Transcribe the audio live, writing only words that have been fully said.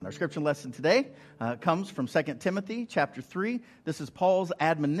Our scripture lesson today comes from 2 Timothy chapter 3. This is Paul's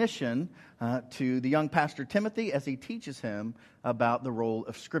admonition to the young pastor Timothy as he teaches him about the role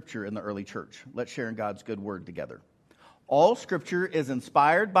of Scripture in the early church. Let's share in God's good word together. All Scripture is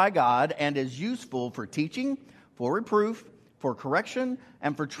inspired by God and is useful for teaching, for reproof, for correction,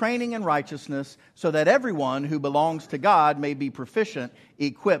 and for training in righteousness, so that everyone who belongs to God may be proficient,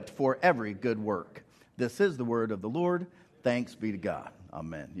 equipped for every good work. This is the word of the Lord. Thanks be to God.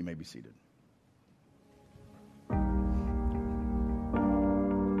 Amen. You may be seated.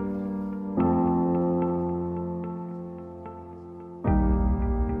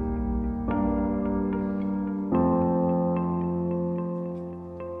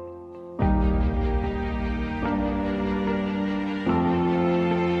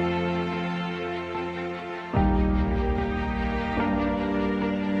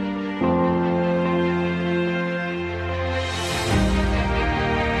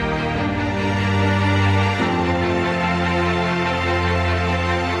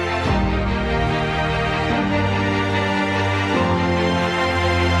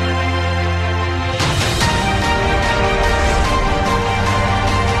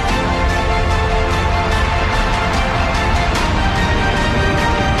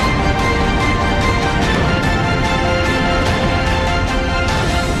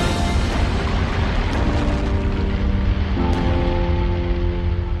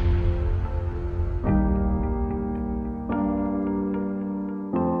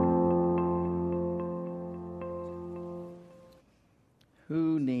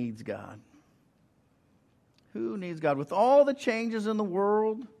 God. Who needs God? With all the changes in the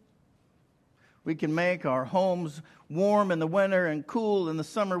world, we can make our homes warm in the winter and cool in the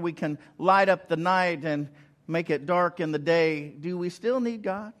summer. We can light up the night and make it dark in the day. Do we still need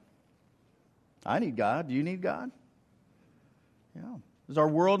God? I need God. Do you need God? Yeah. Does our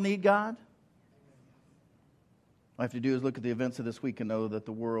world need God? All I have to do is look at the events of this week and know that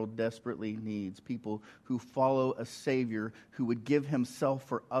the world desperately needs people who follow a Savior who would give himself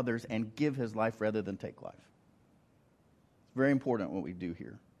for others and give his life rather than take life. It's very important what we do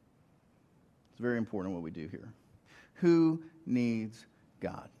here. It's very important what we do here. Who needs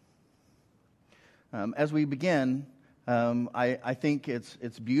God? As we begin, I think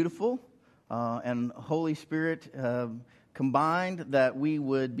it's beautiful and Holy Spirit combined that we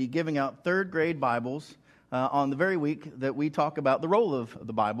would be giving out third grade Bibles on the very week that we talk about the role of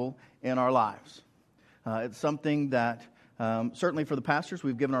the Bible in our lives. It's something that certainly for the pastors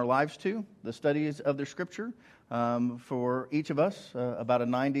we've given our lives to, the studies of their Scripture. For each of us, about a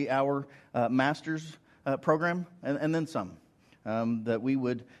 90-hour master's program and then some. That we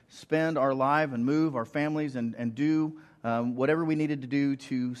would spend our life and move our families and do whatever we needed to do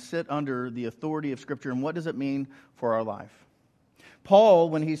to sit under the authority of Scripture. And what does it mean for our life? Paul,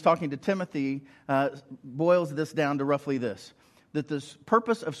 when he's talking to Timothy, boils this down to roughly this. That the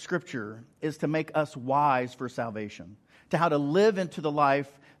purpose of Scripture is to make us wise for salvation. To how to live into the life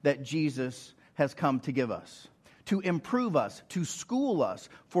that Jesus has come to give us. To improve us, to school us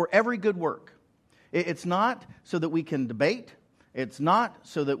for every good work. It's not so that we can debate. It's not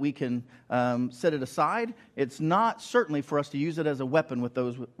so that we can set it aside. It's not certainly for us to use it as a weapon with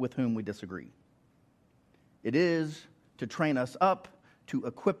those with whom we disagree. It is to train us up, to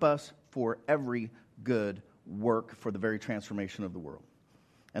equip us for every good work for the very transformation of the world.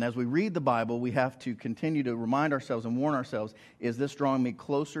 And as we read the Bible, we have to continue to remind ourselves and warn ourselves, is this drawing me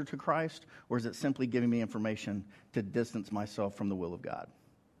closer to Christ, or is it simply giving me information to distance myself from the will of God?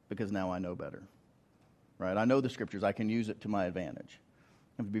 Because now I know better. Right? I know the Scriptures. I can use it to my advantage.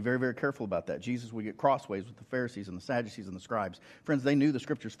 I have to be very, very careful about that. Jesus would get crossways with the Pharisees and the Sadducees and the scribes. Friends, they knew the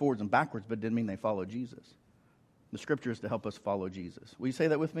Scriptures forwards and backwards, but it didn't mean they followed Jesus. The Scripture is to help us follow Jesus. Will you say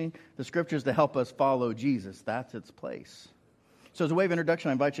that with me? The Scripture is to help us follow Jesus. That's its place. So as a way of introduction,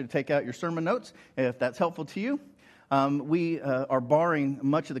 I invite you to take out your sermon notes, if that's helpful to you. We are borrowing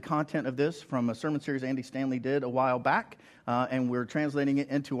much of the content of this from a sermon series Andy Stanley did a while back, and we're translating it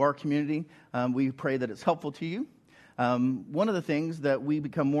into our community. We pray that it's helpful to you. One of the things that we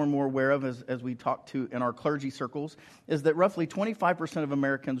become more and more aware of as we talk to in our clergy circles is that roughly 25% of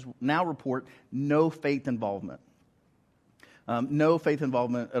Americans now report no faith involvement. No faith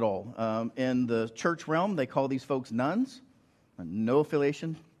involvement at all. In the church realm, they call these folks nuns. No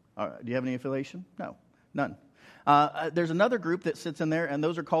affiliation. Do you have any affiliation? No, none. There's another group that sits in there, and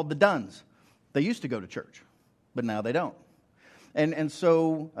those are called the Duns. They used to go to church, but now they don't. And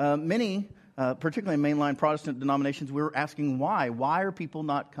so many, particularly mainline Protestant denominations, we're asking why. Why are people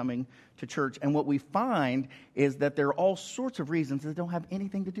not coming to church? And what we find is that there are all sorts of reasons that don't have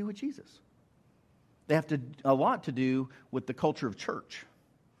anything to do with Jesus. They have a lot to do with the culture of church.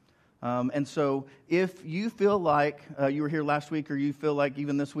 And so if you feel like you were here last week, or you feel like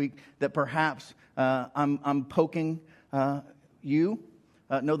even this week that perhaps I'm poking you,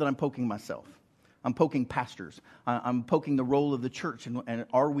 know that I'm poking myself. I'm poking pastors. I'm poking the role of the church. And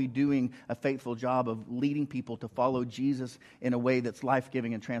are we doing a faithful job of leading people to follow Jesus in a way that's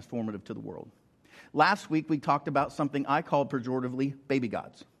life-giving and transformative to the world? Last week, we talked about something I called pejoratively baby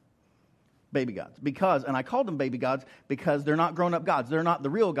gods. Baby gods. And I called them baby gods because they're not grown-up gods. They're not the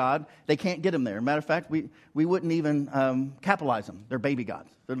real God. They can't get them there. Matter of fact, we wouldn't even capitalize them. They're baby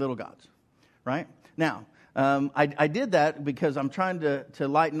gods. They're little gods. Right? Now, I did that because I'm trying to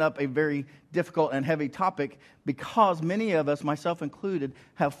lighten up a very difficult and heavy topic, because many of us, myself included,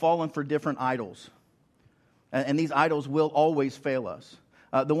 have fallen for different idols. And these idols will always fail us.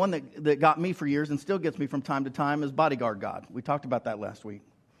 The one that got me for years and still gets me from time to time is bodyguard God. We talked about that last week.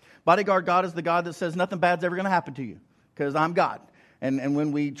 Bodyguard God is the God that says nothing bad's ever going to happen to you because I'm God. And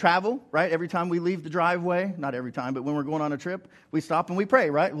when we travel, right, every time we leave the driveway, not every time, but when we're going on a trip, we stop and we pray,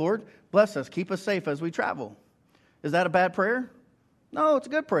 right? Lord, bless us, keep us safe as we travel. Is that a bad prayer? No, it's a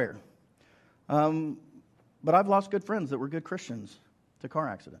good prayer. But I've lost good friends that were good Christians to car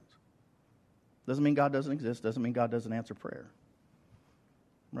accidents. Doesn't mean God doesn't exist. Doesn't mean God doesn't answer prayer.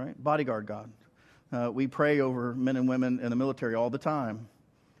 Right? Bodyguard God. We pray over men and women in the military all the time.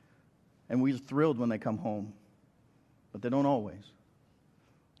 And we're thrilled when they come home. But they don't always.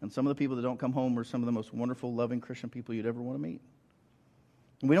 And some of the people that don't come home are some of the most wonderful, loving Christian people you'd ever want to meet.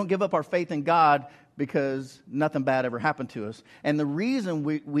 And we don't give up our faith in God because nothing bad ever happened to us. And the reason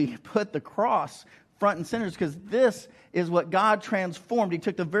we put the cross front and center is because this is what God transformed. He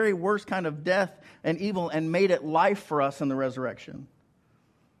took the very worst kind of death and evil and made it life for us in the resurrection.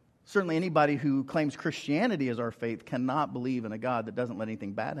 Certainly anybody who claims Christianity as our faith cannot believe in a God that doesn't let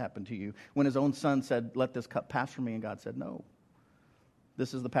anything bad happen to you. When his own son said, let this cup pass from me, and God said, no.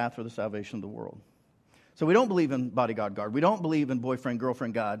 This is the path for the salvation of the world. So we don't believe in bodyguard God. We don't believe in boyfriend,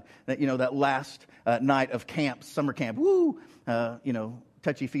 girlfriend God. That last night of camp, summer camp,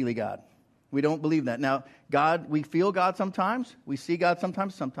 touchy-feely God. We don't believe that. Now, God, we feel God sometimes. We see God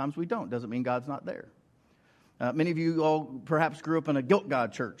sometimes. Sometimes we don't. Doesn't mean God's not there. Many of you all perhaps grew up in a guilt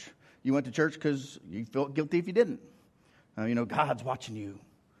God church. You went to church because you felt guilty if you didn't. God's watching you.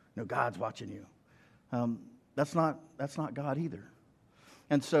 God's watching you. That's not God either.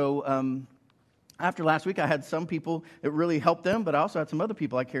 And so after last week, I had some people, it really helped them, but I also had some other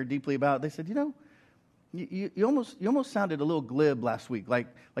people I cared deeply about. They said, you almost sounded a little glib last week, like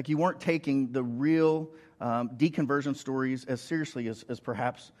you weren't taking the real deconversion stories as seriously as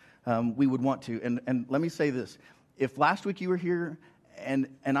perhaps we would want to. And let me say this. If last week you were here and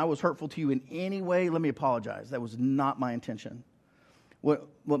I was hurtful to you in any way, let me apologize. That was not my intention. What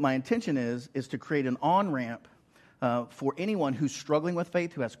my intention is to create an on-ramp for anyone who's struggling with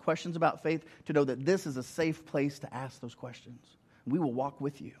faith, who has questions about faith, to know that this is a safe place to ask those questions. We will walk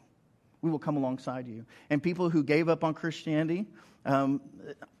with you. We will come alongside you. And people who gave up on Christianity,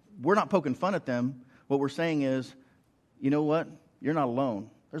 we're not poking fun at them. What we're saying is, you know what? You're not alone.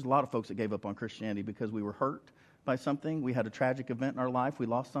 There's a lot of folks that gave up on Christianity because we were hurt by something. We had a tragic event in our life. We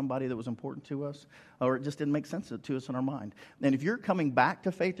lost somebody that was important to us, or it just didn't make sense to us in our mind. And if you're coming back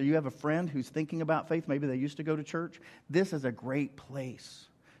to faith, or you have a friend who's thinking about faith, maybe they used to go to church, this is a great place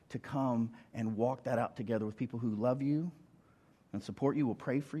to come and walk that out together with people who love you and support you, will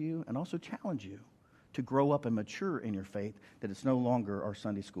pray for you, and also challenge you to grow up and mature in your faith, that it's no longer our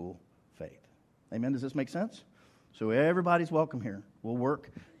Sunday school faith. Amen? Does this make sense? So everybody's welcome here. We'll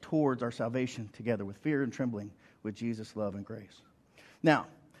work towards our salvation together with fear and trembling, with Jesus' love and grace. Now,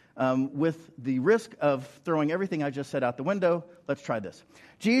 with the risk of throwing everything I just said out the window, let's try this.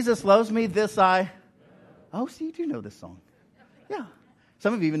 Jesus loves me, this I... Oh, see, you do know this song. Yeah.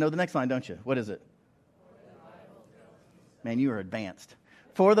 Some of you even know the next line, don't you? What is it? Man, you are advanced.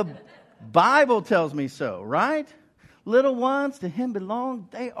 For the Bible tells me so, right? Little ones to him belong.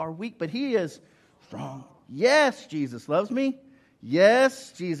 They are weak, but he is strong. Yes, Jesus loves me.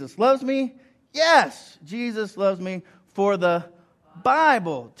 Yes, Jesus loves me. Yes, Jesus loves me. For the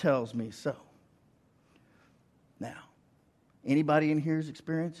Bible tells me so. Now, anybody in here's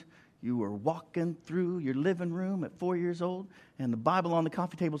experience? You were walking through your living room at 4 years old, and the Bible on the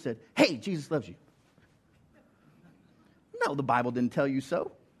coffee table said, hey, Jesus loves you. No, the Bible didn't tell you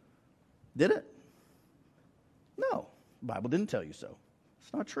so. Did it? No, the Bible didn't tell you so.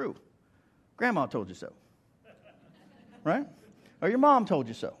 It's not true. Grandma told you so. Right? Or your mom told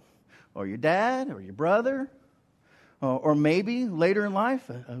you so. Or your dad, or your brother. Or maybe later in life,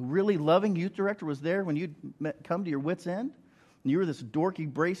 a really loving youth director was there when you'd come to your wit's end. And you were this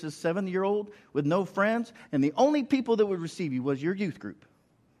dorky, braces 7-year-old with no friends. And the only people that would receive you was your youth group.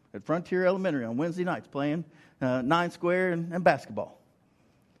 at Frontier Elementary on Wednesday nights playing 9 square and basketball.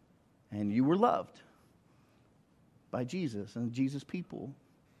 And you were loved by Jesus and Jesus people.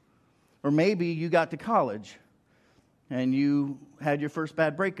 Or maybe you got to college and you had your first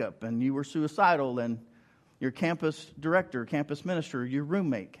bad breakup and you were suicidal, and your campus director, campus minister, your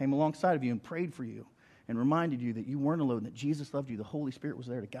roommate came alongside of you and prayed for you and reminded you that you weren't alone, that Jesus loved you, the Holy Spirit was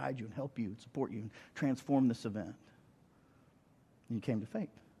there to guide you and help you and support you and transform this event. And you came to faith.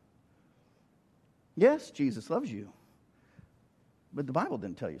 Yes, Jesus loves you, but the Bible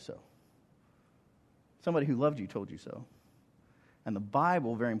didn't tell you so. Somebody who loved you told you so. And the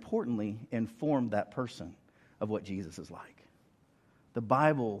Bible, very importantly, informed that person of what Jesus is like. The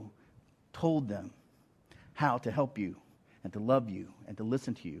Bible told them how to help you and to love you and to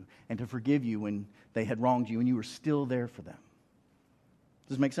listen to you and to forgive you when they had wronged you and you were still there for them.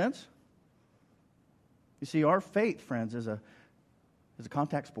 Does this make sense? You see, our faith, friends, is a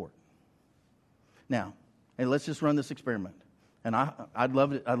contact sport. Now, hey, let's just run this experiment. And I'd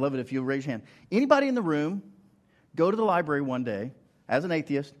love it if you raise your hand. Anybody in the room go to the library one day as an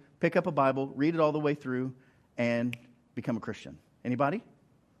atheist, pick up a Bible, read it all the way through, and become a Christian? Anybody?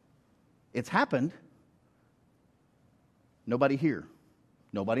 It's happened. Nobody here.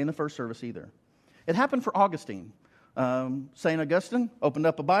 Nobody in the first service either. It happened for Augustine. St. Augustine opened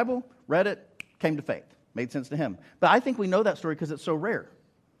up a Bible, read it, came to faith. Made sense to him. But I think we know that story because it's so rare.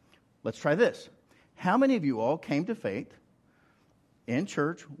 Let's try this. How many of you all came to faith in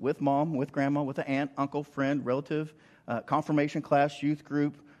church with mom, with grandma, with an aunt, uncle, friend, relative, confirmation class, youth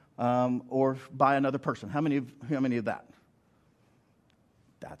group, or by another person? How many of that?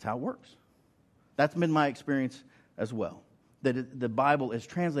 That's how it works. That's been my experience as well. That the Bible is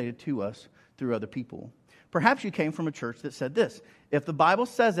translated to us through other people. Perhaps you came from a church that said this: if the Bible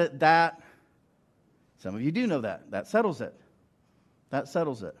says it, that, some of you do know that settles it. That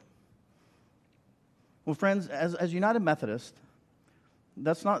settles it. Well, friends, as United Methodist,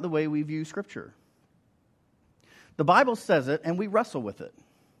 that's not the way we view Scripture. The Bible says it, and we wrestle with it.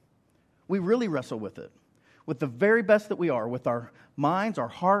 We really wrestle with it. With the very best that we are, with our minds, our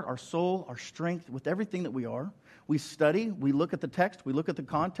heart, our soul, our strength, with everything that we are. We study, we look at the text, we look at the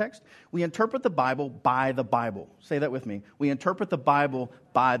context. We interpret the Bible by the Bible. Say that with me. We interpret the Bible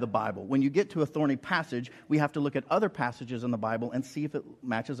by the Bible. When you get to a thorny passage, we have to look at other passages in the Bible and see if it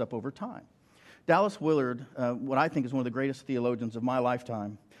matches up over time. Dallas Willard, what I think is one of the greatest theologians of my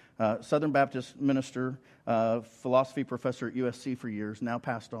lifetime, Southern Baptist minister, philosophy professor at USC for years, now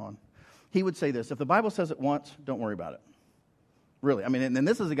passed on. He would say this: if the Bible says it once, don't worry about it. Really. I mean, and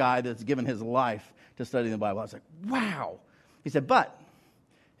this is a guy that's given his life to studying the Bible. I was like, wow. He said, but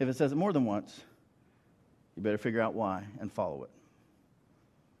if it says it more than once, you better figure out why and follow it.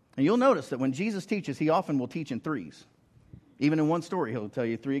 And you'll notice that when Jesus teaches, he often will teach in threes. Even in one story, he'll tell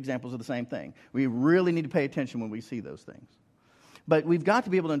you 3 examples of the same thing. We really need to pay attention when we see those things. But we've got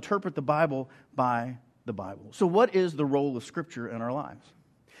to be able to interpret the Bible by the Bible. So what is the role of Scripture in our lives?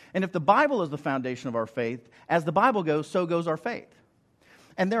 And if the Bible is the foundation of our faith, as the Bible goes, so goes our faith.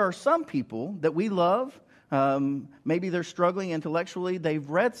 And there are some people that we love. Maybe they're struggling intellectually. They've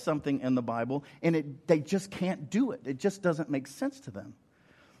read something in the Bible, and they just can't do it. It just doesn't make sense to them.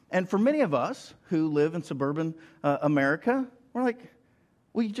 And for many of us who live in suburban America, we're like,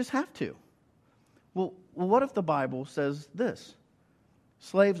 well, you just have to. Well, what if the Bible says this?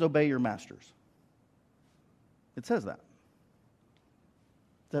 Slaves, obey your masters. It says that.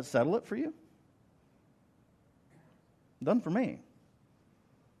 Does that settle it for you? Done for me.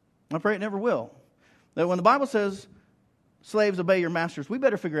 I pray it never will. That when the Bible says, slaves, obey your masters, we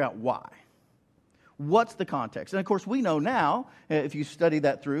better figure out why. What's the context? And of course, we know now, if you study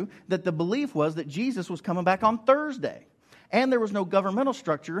that through, that the belief was that Jesus was coming back on Thursday. And there was no governmental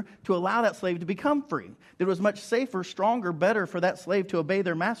structure to allow that slave to become free. That it was much safer, stronger, better for that slave to obey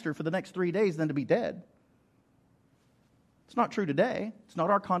their master for the next 3 days than to be dead. It's not true today. It's not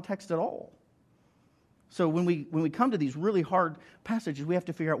our context at all. So when we come to these really hard passages, we have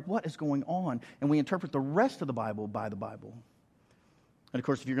to figure out what is going on, and we interpret the rest of the Bible by the Bible. And of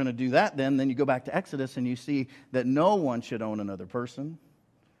course, if you're going to do that, then you go back to Exodus and you see that no one should own another person,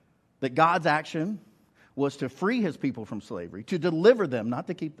 that God's action was to free his people from slavery, to deliver them, not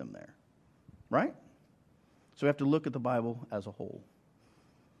to keep them there. Right? So we have to look at the Bible as a whole.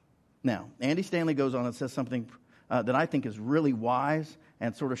 Now, Andy Stanley goes on and says something that I think is really wise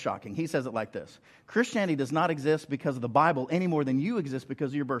and sort of shocking. He says it like this: Christianity does not exist because of the Bible any more than you exist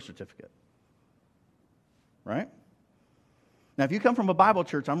because of your birth certificate. Right? Now, if you come from a Bible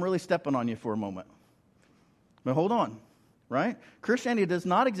church, I'm really stepping on you for a moment. But hold on, right? Christianity does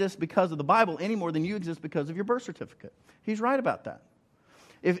not exist because of the Bible any more than you exist because of your birth certificate. He's right about that.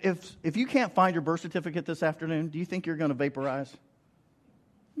 If you can't find your birth certificate this afternoon, do you think you're going to vaporize?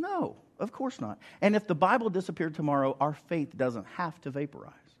 No, of course not. And if the Bible disappeared tomorrow, our faith doesn't have to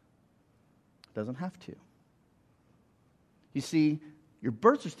vaporize. It doesn't have to. You see, your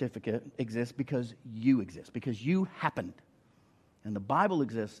birth certificate exists because you exist, because you happened. And the Bible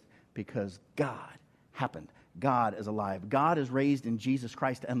exists because God happened. God is alive. God is raised in Jesus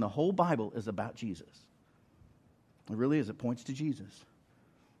Christ, and the whole Bible is about Jesus. It really is. It points to Jesus.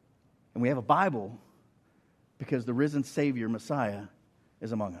 And we have a Bible because the risen Savior, Messiah,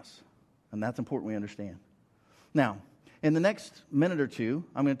 is among us. And that's important we understand. Now, in the next minute or two,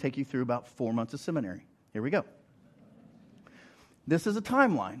 I'm going to take you through about 4 months of seminary. Here we go. This is a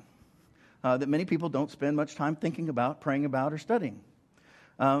timeline that many people don't spend much time thinking about, praying about, or studying.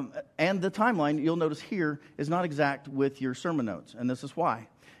 And the timeline, you'll notice here, is not exact with your sermon notes. And this is why.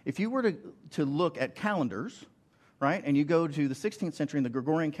 If you were to look at calendars, right, and you go to the 16th century in the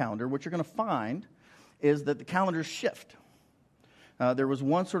Gregorian calendar, what you're going to find is that the calendars shift. There was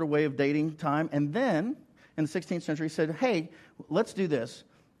one sort of way of dating time, and then in the 16th century said, hey, let's do this.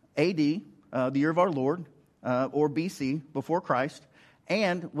 AD, the year of our Lord, or BC, before Christ,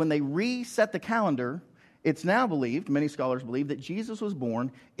 and when they reset the calendar, it's now believed, many scholars believe, that Jesus was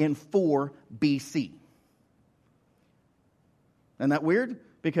born in 4 BC. Isn't that weird?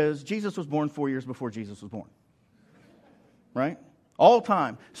 Because Jesus was born 4 years before Jesus was born. Right? All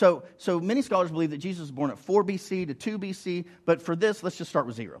time. So many scholars believe that Jesus was born at 4 BC to 2 BC, but for this, let's just start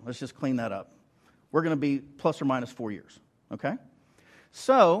with 0. Let's just clean that up. We're going to be plus or minus 4 years. Okay?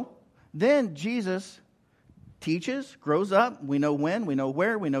 So then Jesus teaches, grows up. We know when, we know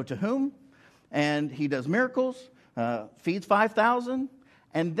where, we know to whom. And he does miracles, feeds 5,000,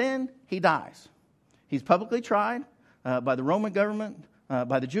 and then he dies. He's publicly tried by the Roman government,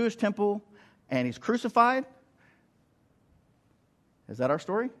 by the Jewish temple, and he's crucified. Is that our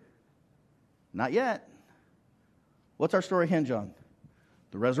story? Not yet. What's our story hinge on?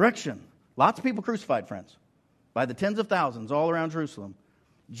 The resurrection. Lots of people crucified, friends, by the tens of thousands all around Jerusalem.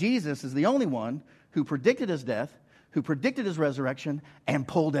 Jesus is the only one who predicted his death, who predicted his resurrection, and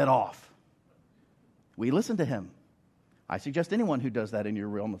pulled it off. We listen to him. I suggest anyone who does that in your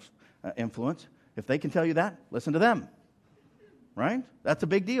realm of influence, if they can tell you that, listen to them. Right? That's a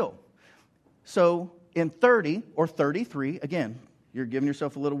big deal. So in 30 or 33, again, you're giving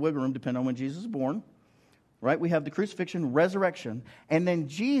yourself a little wiggle room depending on when Jesus is born. Right? We have the crucifixion, resurrection, and then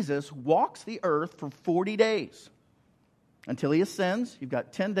Jesus walks the earth for 40 days until he ascends. You've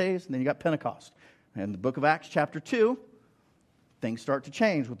got 10 days, and then you got Pentecost. And the book of Acts chapter 2, things start to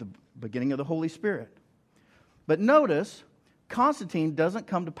change with the beginning of the Holy Spirit. But notice, Constantine doesn't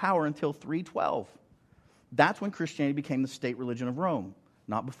come to power until 312. That's when Christianity became the state religion of Rome,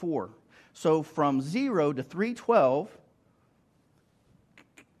 not before. So from 0 to 312,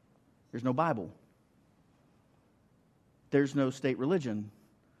 there's no Bible. There's no state religion.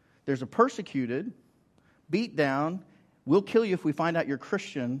 There's a persecuted, beat down, we'll kill you if we find out you're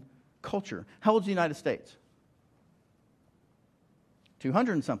Christian culture. How old's the United States?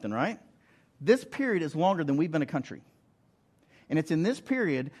 200 and something, right? This period is longer than we've been a country. And it's in this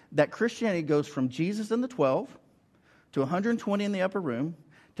period that Christianity goes from Jesus and the 12 to 120 in the upper room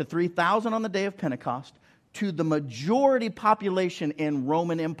to 3,000 on the day of Pentecost to the majority population in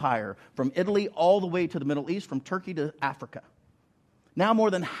Roman Empire, from Italy all the way to the Middle East, from Turkey to Africa. Now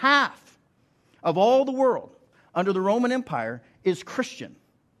more than half of all the world under the Roman Empire is Christian.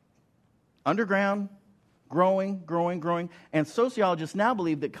 Underground, growing. And sociologists now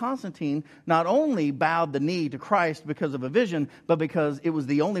believe that Constantine not only bowed the knee to Christ because of a vision, but because it was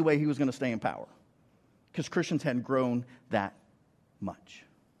the only way he was going to stay in power. Because Christians hadn't grown that much.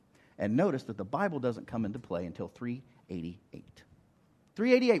 And notice that the Bible doesn't come into play until 388.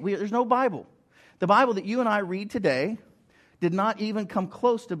 388, there's no Bible. The Bible that you and I read today did not even come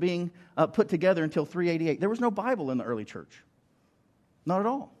close to being put together until 388. There was no Bible in the early church. Not at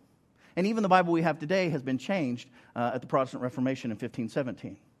all. And even the Bible we have today has been changed at the Protestant Reformation in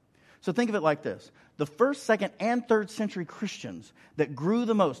 1517. So think of it like this. The first, second, and third century Christians that grew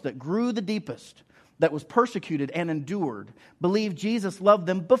the most, that grew the deepest, that was persecuted and endured, believed Jesus loved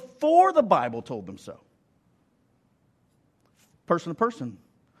them before the Bible told them so. Person to person,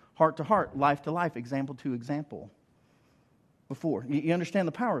 heart to heart, life to life, example to example. Before. You understand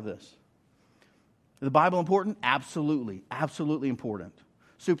the power of this? Is the Bible important? Absolutely. Absolutely important.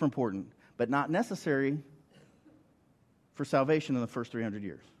 Super important. But not necessary for salvation in the first 300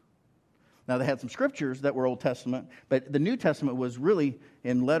 years. Now, they had some scriptures that were Old Testament, but the New Testament was really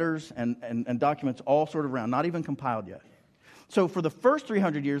in letters and documents all sort of around, not even compiled yet. So for the first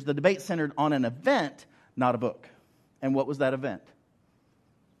 300 years, the debate centered on an event, not a book. And what was that event?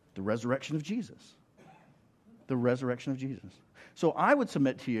 The resurrection of Jesus. The resurrection of Jesus. So I would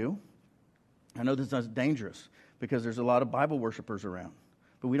submit to you, I know this is dangerous because there's a lot of Bible worshipers around,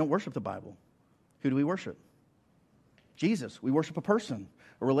 but we don't worship the Bible. Who do we worship? Jesus. We worship a person,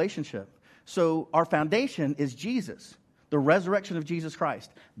 a relationship. So our foundation is Jesus, the resurrection of Jesus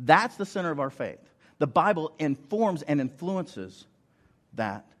Christ. That's the center of our faith. The Bible informs and influences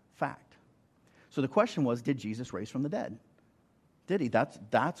that fact. So the question was, did Jesus raise from the dead? Did he?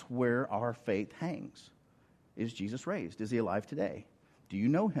 That's where our faith hangs. Is Jesus raised? Is he alive today? Do you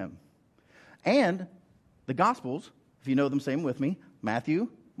know him? And the Gospels, if you know them, say them with me, Matthew,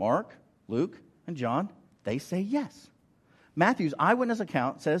 Mark, Luke, and John, they say yes. Matthew's eyewitness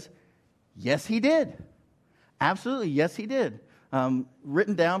account says, yes, he did. Absolutely, yes, he did.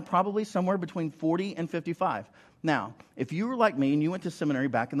 Written down probably somewhere between 40 and 55. Now, if you were like me and you went to seminary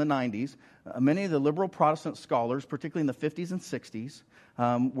back in the 90s, many of the liberal Protestant scholars, particularly in the 50s and 60s,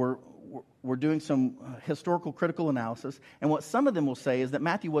 were doing some historical critical analysis. And what some of them will say is that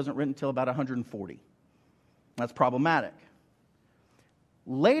Matthew wasn't written until about 140. That's problematic.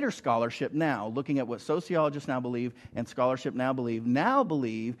 Later scholarship now, looking at what sociologists now believe and scholarship now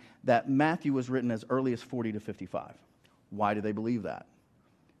believe that Matthew was written as early as 40 to 55. Why do they believe that?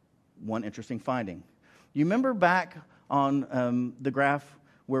 One interesting finding. You remember back on the graph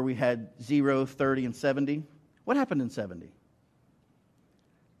where we had 0, 30, and 70? What happened in 70?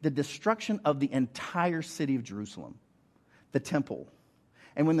 The destruction of the entire city of Jerusalem, the temple.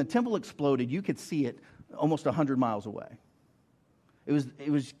 And when the temple exploded, you could see it almost 100 miles away. It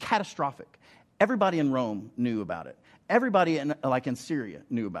was catastrophic. Everybody in Rome knew about it. Everybody in Syria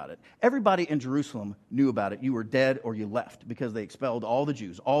knew about it. Everybody in Jerusalem knew about it. You were dead or you left because they expelled all the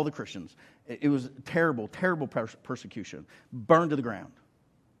Jews, all the Christians. It was terrible, terrible persecution. Burned to the ground.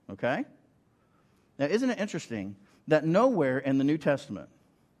 Okay? Now, isn't it interesting that nowhere in the New Testament,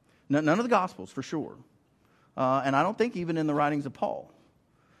 none of the Gospels for sure, and I don't think even in the writings of Paul,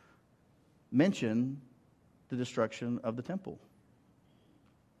 mention the destruction of the temple.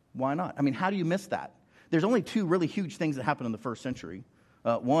 Why not? I mean, how do you miss that? There's only two really huge things that happened in the first century.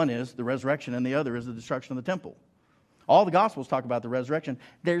 One is the resurrection, and the other is the destruction of the temple. All the Gospels talk about the resurrection.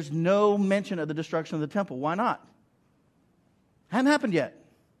 There's no mention of the destruction of the temple. Why not? Hadn't happened yet.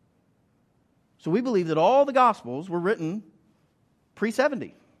 So we believe that all the Gospels were written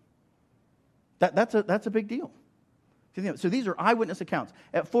pre-70. That's a big deal. So these are eyewitness accounts.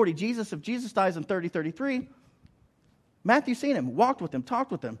 At 40, if Jesus dies in 30, 33, Matthew's seen him, walked with him,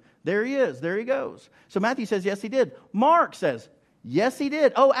 talked with him. There he is. There he goes. So Matthew says, yes, he did. Mark says, yes, he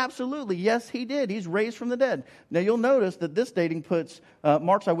did. Oh, absolutely. Yes, he did. He's raised from the dead. Now, you'll notice that this dating puts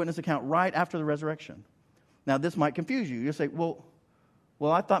Mark's eyewitness account right after the resurrection. Now, this might confuse you. You'll say, well,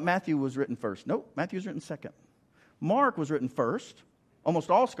 I thought Matthew was written first. Nope, Matthew was written second. Mark was written first.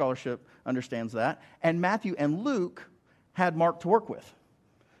 Almost all scholarship understands that. And Matthew and Luke had Mark to work with.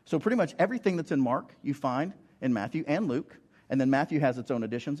 So pretty much everything that's in Mark you find in Matthew and Luke, and then Matthew has its own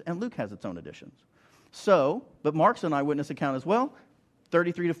additions, and Luke has its own additions. So, but Mark's an eyewitness account as well.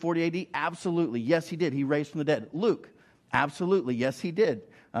 33 to 40 AD, absolutely, yes, he did. He raised from the dead. Luke, absolutely, yes, he did.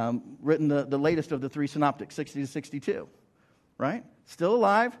 Written the latest of the three synoptics, 60 to 62, right? Still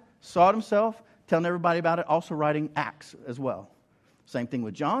alive, saw it himself, telling everybody about it, also writing Acts as well. Same thing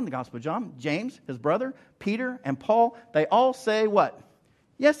with John, the Gospel of John, James, his brother, Peter, and Paul. They all say what?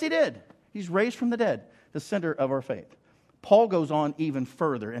 Yes, he did. He's raised from the dead. The center of our faith. Paul goes on even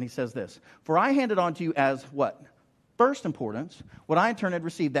further, and he says this, for I handed on to you as what? First importance, what I in turn had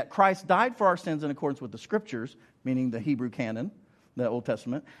received, that Christ died for our sins in accordance with the Scriptures, meaning the Hebrew canon, the Old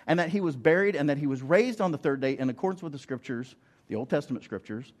Testament, and that he was buried and that he was raised on the third day in accordance with the Scriptures, the Old Testament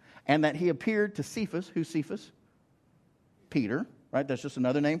Scriptures, and that he appeared to Cephas. Who's Cephas? Peter, right? That's just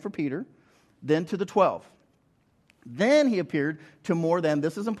another name for Peter. Then to the 12. Then he appeared to more than,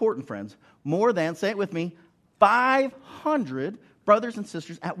 this is important, friends, more than, say it with me, 500 brothers and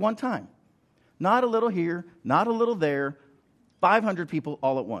sisters at one time. Not a little here, not a little there, 500 people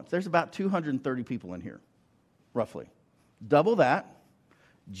all at once. There's about 230 people in here, roughly. Double that,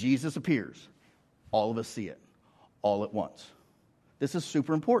 Jesus appears. All of us see it, all at once. This is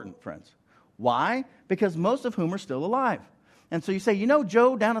super important, friends. Why? Because most of whom are still alive. And so you say, you know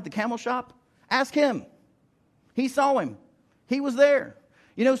Joe down at the camel shop? Ask him. He saw him. He was there.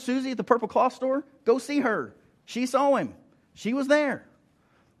 You know Susie at the purple cloth store? Go see her. She saw him. She was there.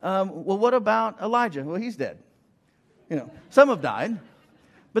 Well, what about Elijah? Well, he's dead. You know, some have died.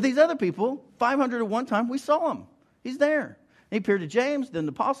 But these other people, 500 at one time, we saw him. He's there. He appeared to James, then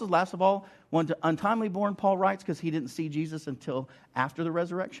the apostles, last of all, one to untimely born, Paul writes, because he didn't see Jesus until after the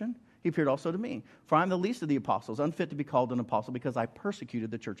resurrection. He appeared also to me. For I am the least of the apostles, unfit to be called an apostle because I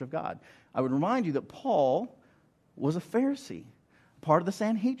persecuted the church of God. I would remind you that Paul was a Pharisee, part of the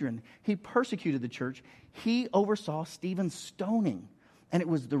Sanhedrin. He persecuted the church. He oversaw Stephen's stoning. And it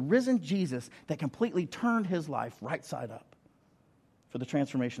was the risen Jesus that completely turned his life right side up for the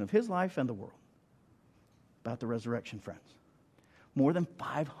transformation of his life and the world. About the resurrection, friends. More than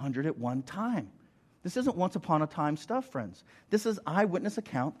 500 at one time. This isn't once upon a time stuff, friends. This is eyewitness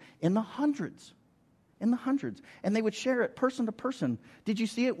account in the hundreds. In the hundreds. And they would share it person to person. Did you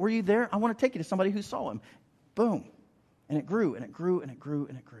see it? Were you there? I want to take you to somebody who saw him. Boom. And it grew, and it grew, and it grew,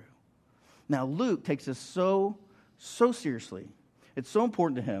 and it grew. Now, Luke takes this so seriously. It's so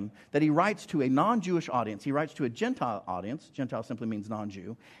important to him that he writes to a non-Jewish audience. He writes to a Gentile audience. Gentile simply means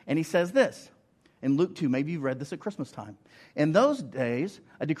non-Jew. And he says this in Luke 2. Maybe you've read this at Christmas time. In those days,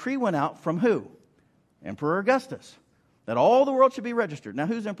 a decree went out from who? Emperor Augustus, that all the world should be registered. Now,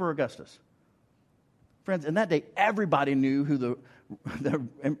 who's Emperor Augustus? Friends, in that day, everybody knew who the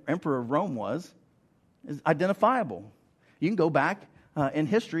Emperor of Rome was. Is identifiable. You can go back in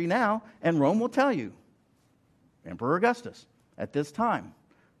history now, and Rome will tell you. Emperor Augustus, at this time.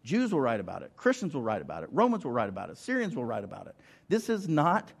 Jews will write about it. Christians will write about it. Romans will write about it. Syrians will write about it. This is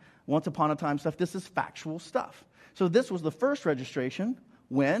not once upon a time stuff. This is factual stuff. So this was the first registration.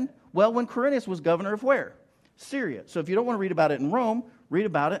 When? Well, when Quirinius was governor of where? Syria. So if you don't want to read about it in Rome, read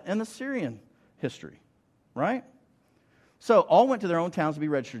about it in the Syrian history, right? So all went to their own towns to be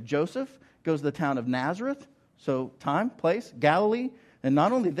registered. Joseph goes to the town of Nazareth, so time, place, Galilee, and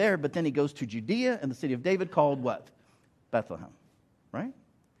not only there, but then he goes to Judea and the city of David called what? Bethlehem, right?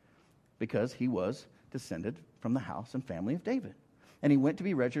 Because he was descended from the house and family of David. And he went to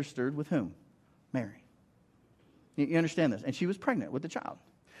be registered with whom? Mary. You understand this? And she was pregnant with the child.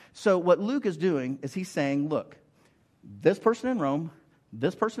 So what Luke is doing is he's saying, look, this person in Rome,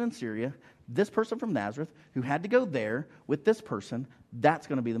 this person in Syria, this person from Nazareth who had to go there with this person, that's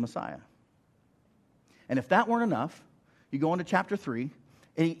going to be the Messiah. And if that weren't enough, you go into chapter 3,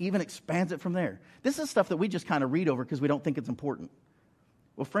 and he even expands it from there. This is stuff that we just kind of read over because we don't think it's important.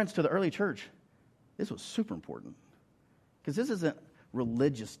 Well, friends, to the early church, this was super important. Because this isn't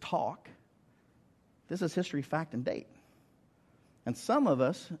religious talk. This is history, fact, and date. And some of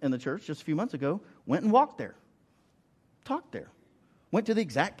us in the church just a few months ago went and walked there, talked there, went to the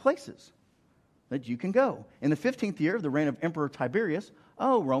exact places that you can go. In the 15th year of the reign of Emperor Tiberius,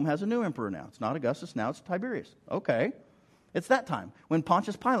 Rome has a new emperor now. It's not Augustus, now it's Tiberius. Okay. It's that time when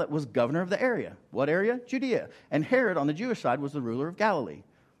Pontius Pilate was governor of the area. What area? Judea. And Herod on the Jewish side was the ruler of Galilee.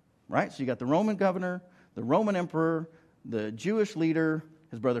 Right? So you got the Roman governor, the Roman emperor, the Jewish leader,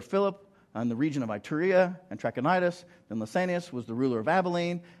 his brother Philip, in the region of Iturea and Trachonitis. Then Lysanias was the ruler of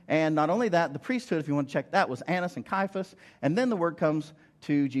Abilene. And not only that, the priesthood, if you want to check that, was Annas and Caiaphas. And then the word comes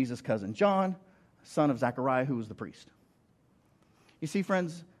to Jesus' cousin John, son of Zechariah, who was the priest. You see,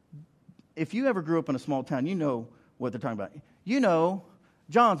 friends, if you ever grew up in a small town, you know what they're talking about. You know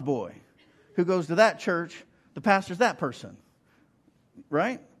John's boy who goes to that church, the pastor's that person.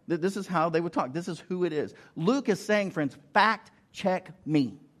 Right? This is how they would talk. This is who it is. Luke is saying, friends, fact check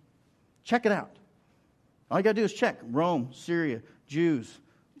me. Check it out. All you got to do is check Rome, Syria, Jews,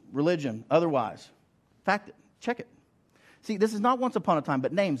 religion, otherwise. Fact it. Check it. See, this is not once upon a time,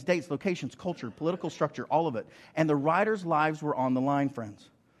 but names, dates, locations, culture, political structure, all of it. And the writers' lives were on the line, friends.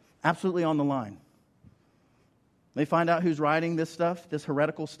 Absolutely on the line. They find out who's writing this stuff, this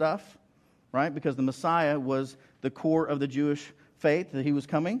heretical stuff, right? Because the Messiah was the core of the Jewish faith, that he was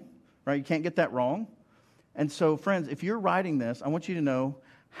coming, right? You can't get that wrong. And so, friends, if you're writing this, I want you to know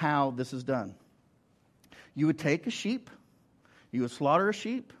how this is done. You would take a sheep, you would slaughter a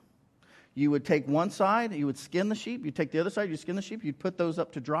sheep, you would take one side, you would skin the sheep, you'd take the other side, you'd skin the sheep, you'd put those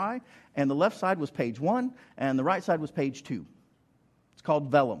up to dry, and the left side was page 1, and the right side was page 2. It's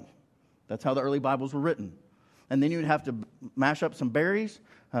called vellum. That's how the early Bibles were written. And then you would have to mash up some berries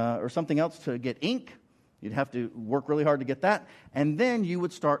or something else to get ink. You'd have to work really hard to get that. And then you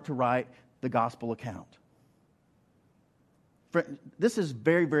would start to write the gospel account. This is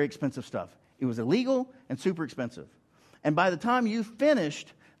very, very expensive stuff. It was illegal and super expensive. And by the time you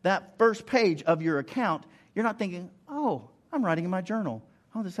finished that first page of your account, you're not thinking, oh, I'm writing in my journal.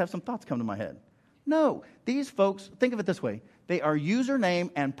 I'll just have some thoughts come to my head. No, these folks, think of it this way. They are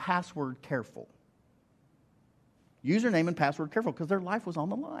username and password careful. Username and password careful because their life was on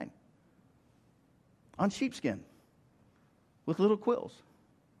the line. On sheepskin with little quills.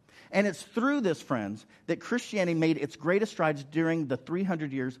 And it's through this, friends, that Christianity made its greatest strides during the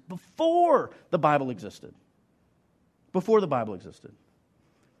 300 years before the Bible existed. Before the Bible existed.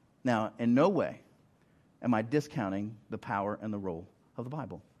 Now, in no way am I discounting the power and the role of the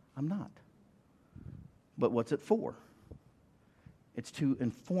Bible. I'm not. But what's it for? It's to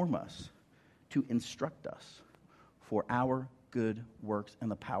inform us, to instruct us for our good works and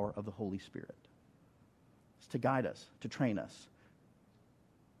the power of the Holy Spirit. It's to guide us, to train us.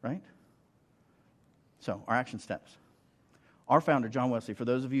 Right? So, our action steps. Our founder, John Wesley, for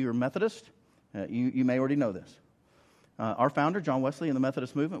those of you who are Methodist, you may already know this. Our founder, John Wesley, in the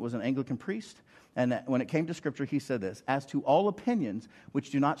Methodist movement, was an Anglican priest. And when it came to Scripture, he said this: as to all opinions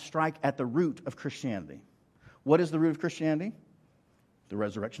which do not strike at the root of Christianity. What is the root of Christianity? The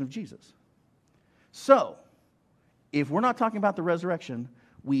resurrection of Jesus. So, if we're not talking about the resurrection,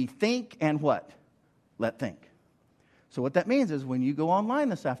 we think and what? Let think. So what that means is when you go online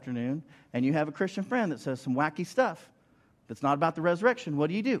this afternoon and you have a Christian friend that says some wacky stuff that's not about the resurrection, what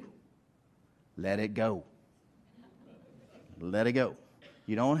do? Let it go. Let it go.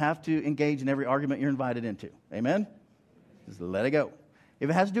 You don't have to engage in every argument you're invited into. Amen? Just let it go. If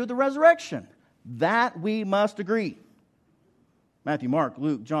it has to do with the resurrection, that we must agree. Matthew, Mark,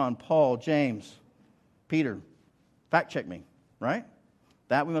 Luke, John, Paul, James, Peter. Fact check me, right?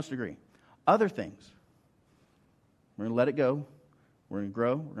 That we must agree. Other things, we're going to let it go. We're going to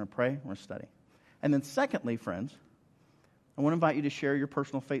grow. We're going to pray. We're going to study. And then secondly, friends, I want to invite you to share your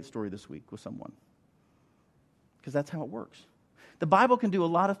personal faith story this week with someone. Because that's how it works. The Bible can do a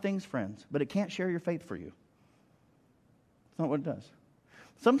lot of things, friends, but it can't share your faith for you. It's not what it does.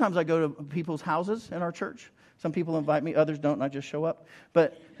 Sometimes I go to people's houses in our church. Some people invite me, others don't, and I just show up.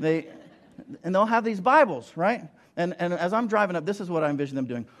 But they'll have these Bibles, right? And as I'm driving up, this is what I envision them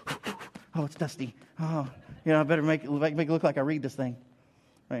doing. Oh, it's dusty. Oh, I better make it look like I read this thing.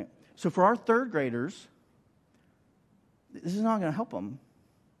 Right? So for our third graders, this is not going to help them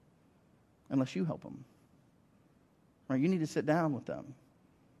unless you help them. Right? You need to sit down with them,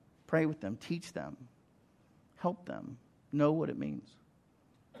 pray with them, teach them, help them know what it means.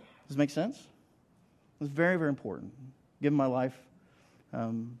 Does this make sense? It's very, very important. Give my life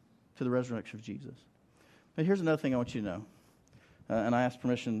to the resurrection of Jesus. But here's another thing I want you to know. And I asked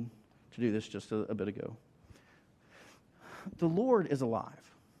permission to do this just a bit ago. The Lord is alive.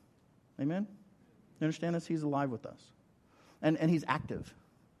 Amen? You understand this? He's alive with us. And He's active.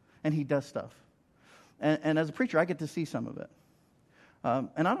 And He does stuff. And as a preacher, I get to see some of it.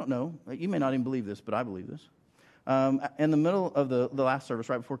 And I don't know. You may not even believe this, but I believe this. In the middle of the last service,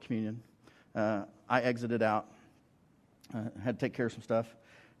 right before communion, I exited out. Had to take care of some stuff.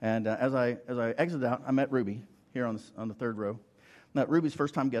 And as I exited out, I met Ruby here on the third row. Now, Ruby's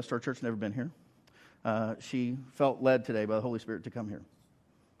first time guest to our church, never been here. She felt led today by the Holy Spirit to come here.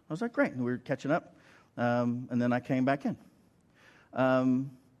 I was like, great. And we were catching up. And then I came back in.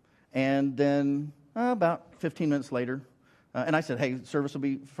 And then about 15 minutes later, and I said, hey, first service will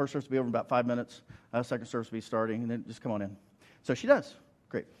be over in about 5 minutes. Second service will be starting, and then just come on in. So she does.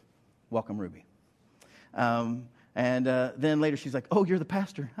 Great. Welcome, Ruby. And then later she's like, oh, you're the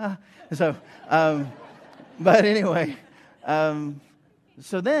pastor. So, but anyway,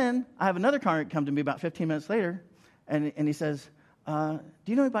 so then I have another congregant come to me about 15 minutes later, and he says, do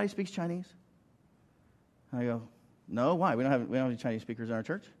you know anybody who speaks Chinese? And I go, no, why? We don't have any Chinese speakers in our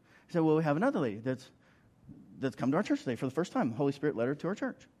church. He said, well, we have another lady that's come to our church today for the first time. The Holy Spirit led her to our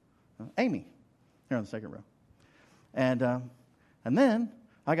church. Amy, here on the second row. And then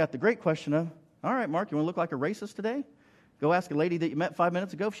I got the great question of, all right, Mark, you want to look like a racist today? Go ask a lady that you met 5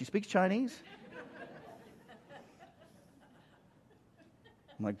 minutes ago if she speaks Chinese.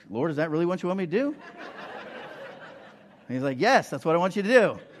 I'm like, Lord, is that really what you want me to do? And he's like, yes, that's what I want you to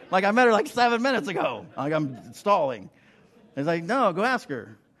do. Like, I met her like 7 minutes ago. Like, I'm stalling. And he's like, no, go ask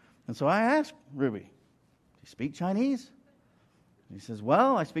her. And so I asked Ruby, do you speak Chinese? And he says,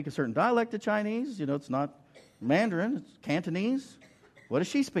 well, I speak a certain dialect of Chinese. It's not Mandarin, it's Cantonese. What does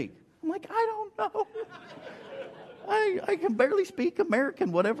she speak? I'm like, I don't know. I can barely speak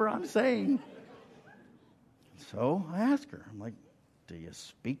American, whatever I'm saying. So I asked her, I'm like, do you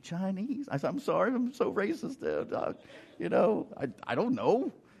speak Chinese? I said, I'm sorry, I'm so racist. I don't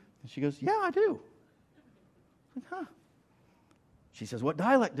know. And she goes, yeah, I do. I'm like, huh. She says, what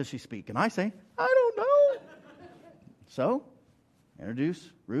dialect does she speak? And I say, I don't know. So,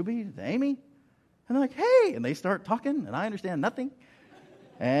 introduce Ruby to Amy. And they're like, hey. And they start talking, and I understand nothing.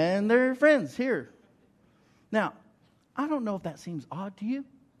 And they're friends here. Now, I don't know if that seems odd to you.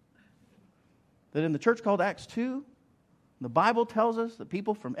 That in the church called Acts 2, the Bible tells us that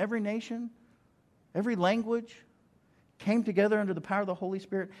people from every nation, every language, came together under the power of the Holy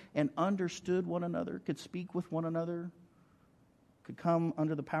Spirit and understood one another, could speak with one another, could come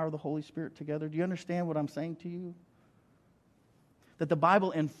under the power of the Holy Spirit together. Do you understand what I'm saying to you? That the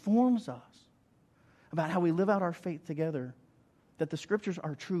Bible informs us about how we live out our faith together, that the Scriptures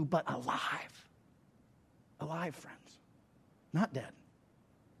are true, but alive. Alive, friends. Not dead.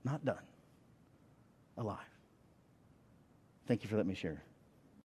 Not done. Alive. Thank you for letting me share.